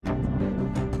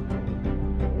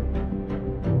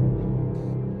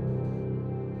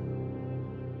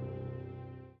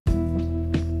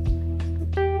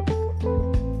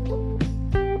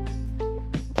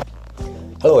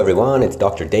Hello everyone, it's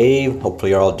Dr. Dave.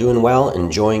 Hopefully you're all doing well,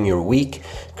 enjoying your week,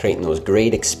 creating those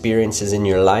great experiences in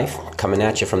your life. Coming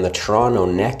at you from the Toronto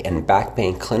Neck and Back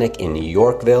Pain Clinic in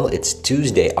Yorkville. It's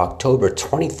Tuesday, October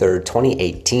 23rd,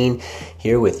 2018,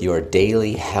 here with your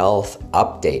daily health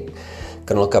update.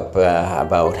 Going to look up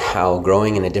about how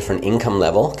growing in a different income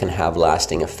level can have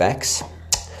lasting effects,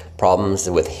 problems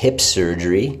with hip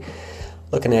surgery,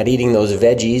 looking at eating those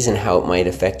veggies and how it might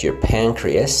affect your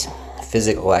pancreas,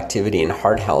 physical activity and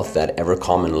heart health, that ever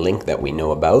common link that we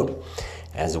know about,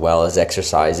 as well as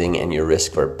exercising and your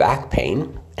risk for back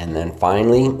pain. And then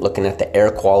finally, looking at the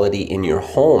air quality in your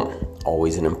home,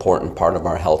 always an important part of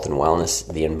our health and wellness,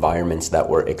 the environments that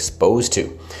we're exposed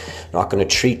to. Not going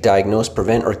to treat, diagnose,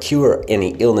 prevent, or cure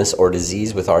any illness or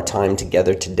disease with our time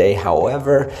together today.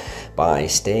 However, by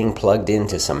staying plugged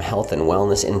into some health and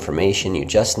wellness information, you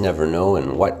just never know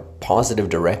in what positive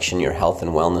direction your health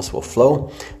and wellness will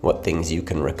flow, what things you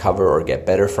can recover or get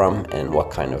better from, and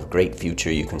what kind of great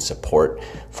future you can support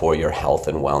for your health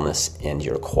and wellness and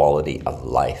your quality of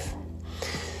life.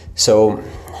 So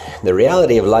the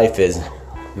reality of life is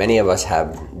many of us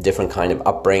have different kind of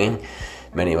upbringing.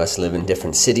 Many of us live in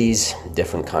different cities,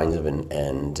 different kinds of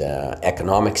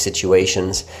economic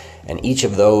situations, and each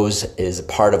of those is a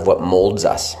part of what molds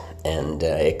us, and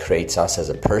it creates us as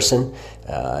a person.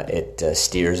 It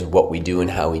steers what we do and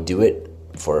how we do it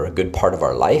for a good part of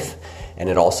our life, and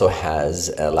it also has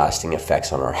lasting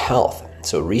effects on our health.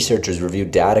 So researchers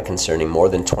reviewed data concerning more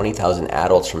than 20,000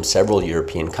 adults from several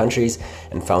European countries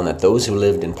and found that those who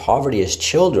lived in poverty as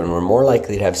children were more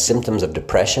likely to have symptoms of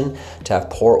depression, to have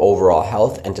poor overall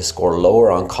health, and to score lower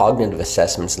on cognitive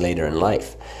assessments later in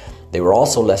life. They were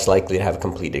also less likely to have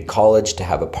completed college, to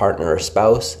have a partner or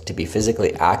spouse, to be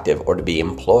physically active, or to be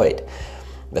employed.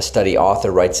 The study author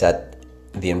writes that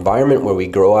the environment where we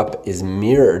grow up is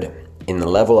mirrored in the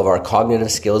level of our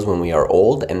cognitive skills when we are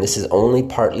old, and this is only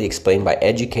partly explained by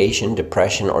education,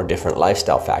 depression, or different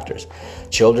lifestyle factors.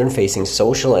 Children facing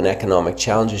social and economic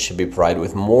challenges should be provided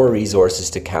with more resources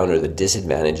to counter the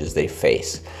disadvantages they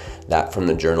face. That from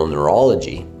the journal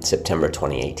Neurology, September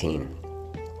 2018.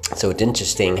 So it's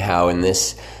interesting how in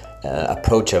this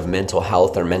approach of mental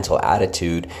health or mental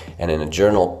attitude, and in a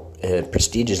journal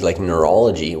prestigious like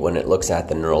Neurology, when it looks at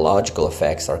the neurological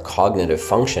effects, our cognitive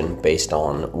function based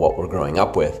on what we're growing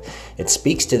up with, it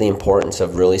speaks to the importance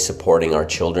of really supporting our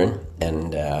children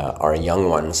and our young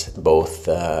ones, both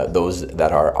those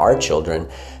that are our children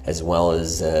as well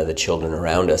as the children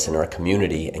around us in our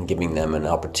community, and giving them an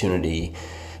opportunity,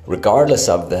 regardless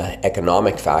of the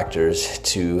economic factors,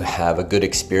 to have a good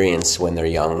experience when they're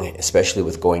young, especially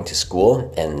with going to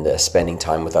school and spending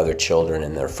time with other children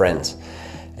and their friends.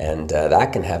 And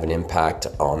that can have an impact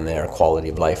on their quality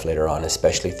of life later on,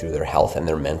 especially through their health and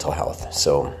their mental health.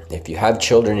 So if you have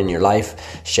children in your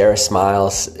life, share a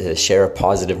smile, share a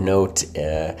positive note,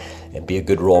 be a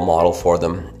good role model for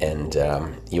them, and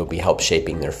you'll be help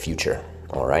shaping their future.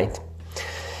 All right.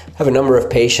 I have a number of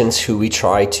patients who we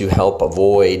try to help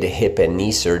avoid hip and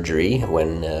knee surgery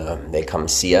when they come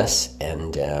see us,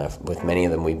 and with many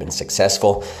of them we've been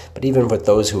successful. But even with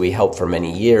those who we help for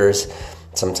many years,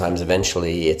 sometimes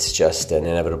eventually it's just an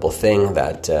inevitable thing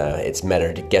that it's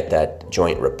better to get that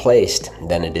joint replaced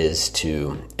than it is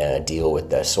to deal with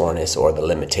the soreness or the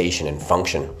limitation in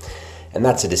function. And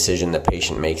that's a decision the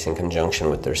patient makes in conjunction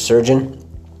with their surgeon.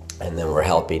 And then we're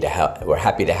happy to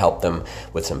help them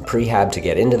with some prehab to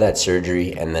get into that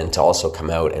surgery, and then to also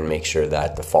come out and make sure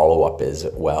that the follow-up is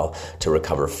well to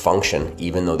recover function.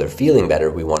 Even though they're feeling better,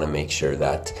 we want to make sure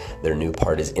that their new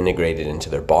part is integrated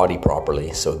into their body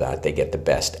properly so that they get the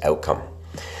best outcome.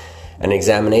 An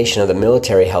examination of the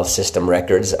military health system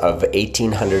records of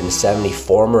 1,870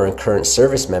 former and current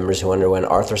service members who underwent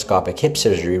arthroscopic hip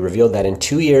surgery revealed that in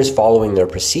 2 years following their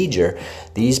procedure,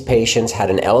 these patients had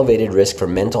an elevated risk for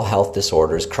mental health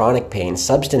disorders, chronic pain,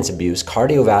 substance abuse,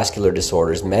 cardiovascular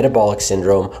disorders, metabolic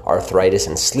syndrome, arthritis,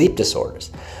 and sleep disorders.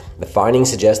 The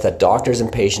findings suggest that doctors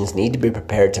and patients need to be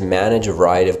prepared to manage a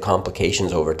variety of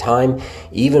complications over time,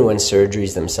 even when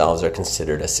surgeries themselves are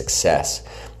considered a success.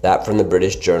 That from the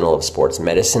British Journal of Sports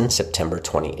Medicine, September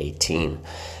 2018.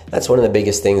 That's one of the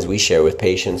biggest things we share with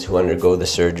patients who undergo the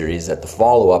surgeries, that the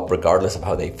follow-up, regardless of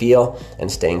how they feel,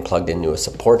 and staying plugged into a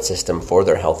support system for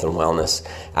their health and wellness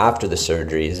after the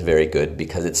surgery is very good,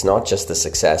 because it's not just the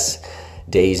success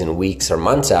days and weeks or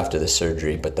months after the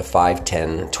surgery, but the 5,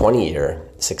 10, 20-year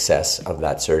success of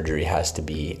that surgery has to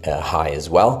be high as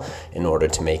well in order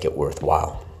to make it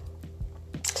worthwhile.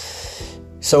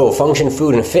 So function,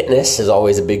 food, and fitness is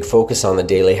always a big focus on the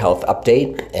daily health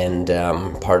update, and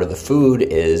part of the food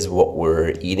is what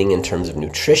we're eating in terms of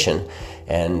nutrition.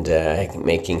 and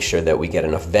making sure that we get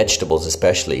enough vegetables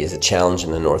especially is a challenge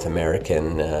in the North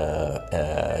American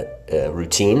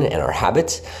routine and our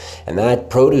habits. And that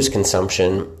produce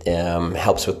consumption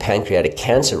helps with pancreatic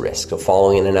cancer risk. So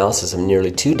following an analysis of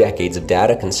nearly 2 decades of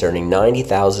data concerning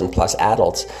 90,000 plus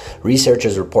adults,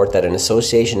 researchers report that an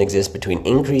association exists between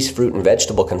increased fruit and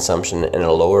vegetable consumption and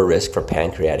a lower risk for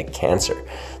pancreatic cancer.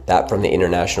 That from the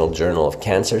International Journal of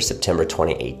Cancer, September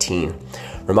 2018.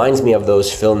 Reminds me of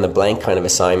those fill-in-the-blank kind of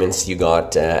assignments you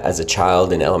got as a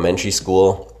child in elementary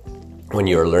school when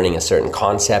you were learning a certain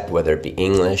concept, whether it be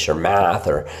English or math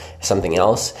or something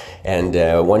else. And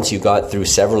once you got through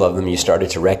several of them, you started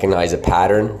to recognize a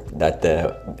pattern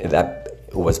that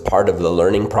was part of the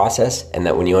learning process, and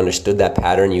that when you understood that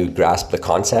pattern, you grasped the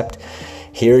concept.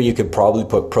 Here you could probably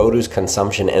put produce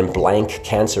consumption and blank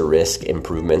cancer risk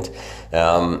improvement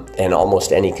and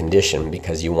almost any condition,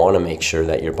 because you want to make sure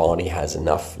that your body has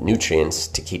enough nutrients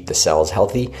to keep the cells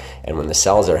healthy. And when the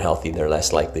cells are healthy, they're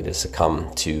less likely to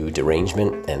succumb to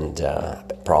derangement and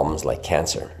problems like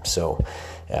cancer. So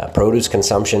produce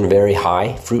consumption very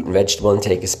high, fruit and vegetable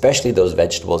intake, especially those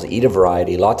vegetables. Eat a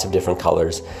variety, lots of different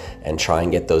colors, and try and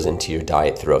get those into your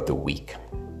diet throughout the week.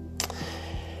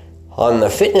 On the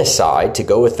fitness side, to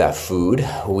go with that food,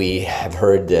 we have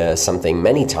heard something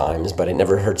many times, but it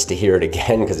never hurts to hear it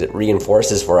again, because it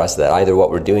reinforces for us that either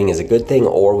what we're doing is a good thing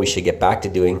or we should get back to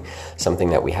doing something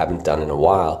that we haven't done in a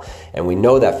while. And we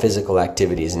know that physical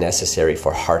activity is necessary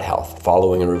for heart health.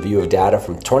 Following a review of data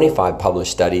from 25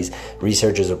 published studies,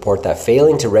 researchers report that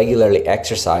failing to regularly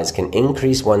exercise can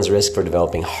increase one's risk for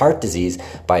developing heart disease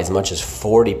by as much as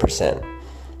 40%.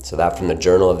 So that from the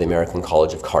Journal of the American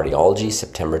College of Cardiology,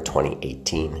 September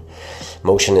 2018.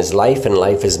 Motion is life and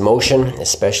life is motion,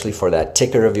 especially for that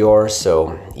ticker of yours.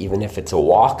 So even if it's a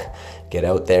walk, get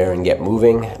out there and get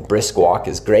moving. A brisk walk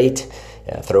is great.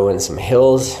 Throw in some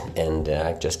hills and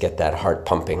just get that heart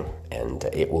pumping, and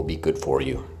it will be good for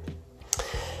you.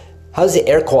 How's the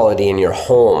air quality in your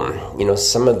home? You know,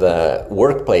 some of the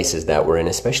workplaces that we're in,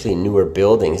 especially newer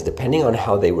buildings, depending on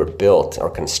how they were built or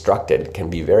constructed, can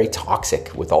be very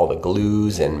toxic with all the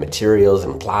glues and materials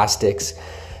and plastics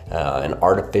and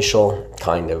artificial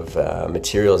kind of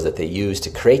materials that they use to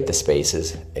create the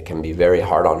spaces. It can be very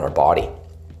hard on our body.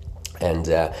 And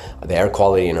the air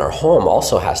quality in our home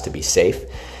also has to be safe.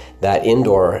 That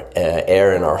indoor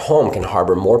air in our home can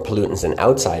harbor more pollutants than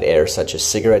outside air, such as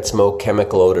cigarette smoke,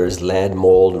 chemical odors, lead,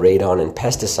 mold, radon, and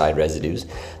pesticide residues.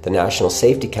 The National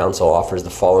Safety Council offers the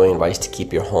following advice to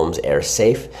keep your home's air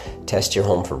safe. Test your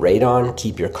home for radon,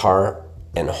 keep your car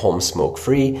and home smoke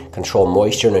free, control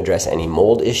moisture and address any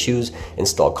mold issues,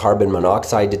 install carbon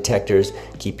monoxide detectors,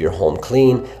 keep your home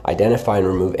clean, identify and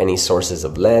remove any sources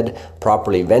of lead,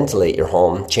 properly ventilate your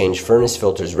home, change furnace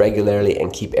filters regularly,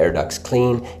 and keep air ducts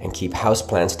clean, and keep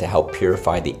houseplants to help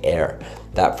purify the air.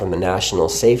 That from the National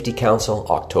Safety Council,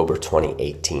 October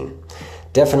 2018.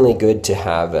 Definitely good to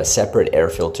have a separate air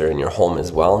filter in your home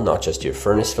as well, not just your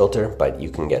furnace filter, but you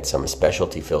can get some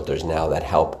specialty filters now that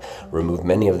help remove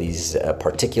many of these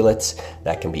particulates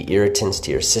that can be irritants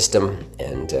to your system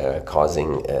and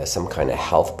causing some kind of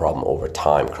health problem over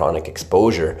time. Chronic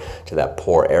exposure to that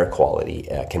poor air quality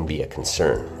can be a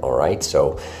concern, all right?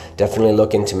 So definitely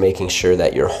look into making sure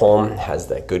that your home has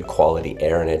that good quality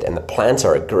air in it, and the plants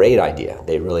are a great idea.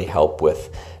 They really help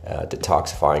with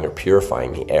detoxifying or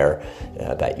purifying the air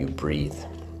that you breathe.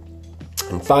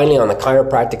 And finally, on the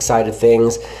chiropractic side of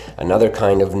things, another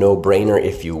kind of no-brainer,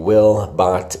 if you will,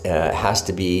 but has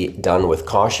to be done with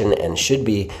caution and should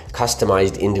be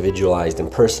customized, individualized, and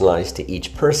personalized to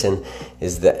each person,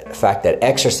 is the fact that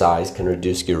exercise can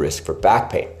reduce your risk for back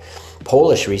pain.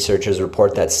 Polish researchers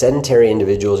report that sedentary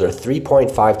individuals are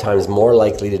 3.5 times more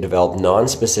likely to develop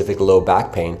non-specific low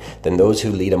back pain than those who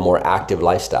lead a more active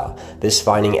lifestyle. This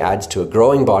finding adds to a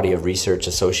growing body of research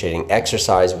associating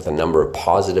exercise with a number of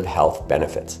positive health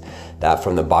benefits. That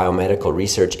from the Biomedical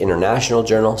Research International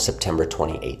Journal, September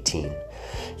 2018.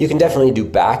 You can definitely do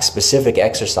back-specific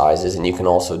exercises, and you can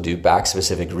also do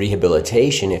back-specific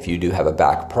rehabilitation if you do have a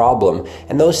back problem,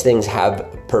 and those things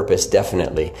have purpose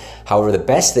definitely. However, the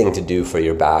best thing to do for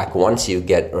your back once you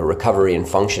get a recovery and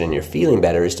function and you're feeling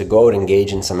better is to go out and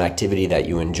engage in some activity that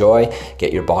you enjoy,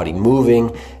 get your body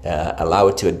moving, allow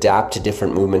it to adapt to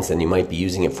different movements than you might be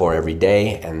using it for every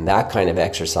day, and that kind of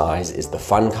exercise is the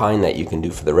fun kind that you can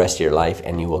do for the rest of your life,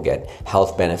 and you will get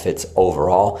health benefits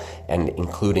overall, and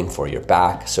including for your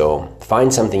back. So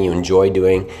find something you enjoy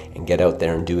doing and get out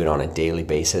there and do it on a daily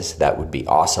basis. That would be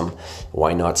awesome.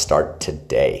 Why not start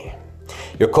today?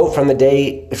 Your quote from the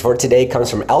day for today comes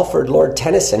from Alfred Lord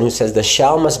Tennyson, who says, "The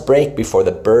shell must break before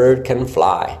the bird can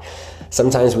fly."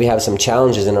 sometimes we have some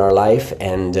challenges in our life,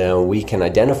 and we can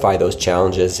identify those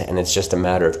challenges, and it's just a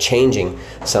matter of changing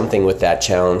something with that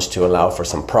challenge to allow for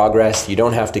some progress. You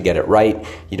don't have to get it right.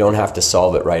 You don't have to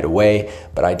solve it right away,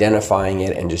 but identifying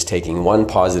it and just taking one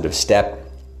positive step,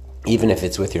 even if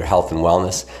it's with your health and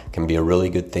wellness, can be a really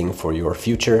good thing for your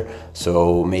future.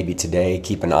 So maybe today,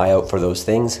 keep an eye out for those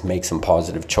things, make some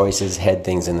positive choices, head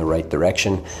things in the right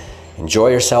direction. Enjoy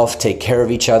yourself, take care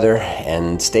of each other,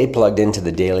 and stay plugged into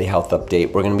the Daily Health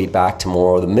Update. We're going to be back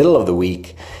tomorrow, the middle of the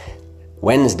week,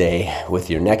 Wednesday, with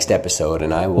your next episode,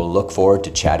 and I will look forward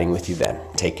to chatting with you then.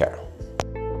 Take care.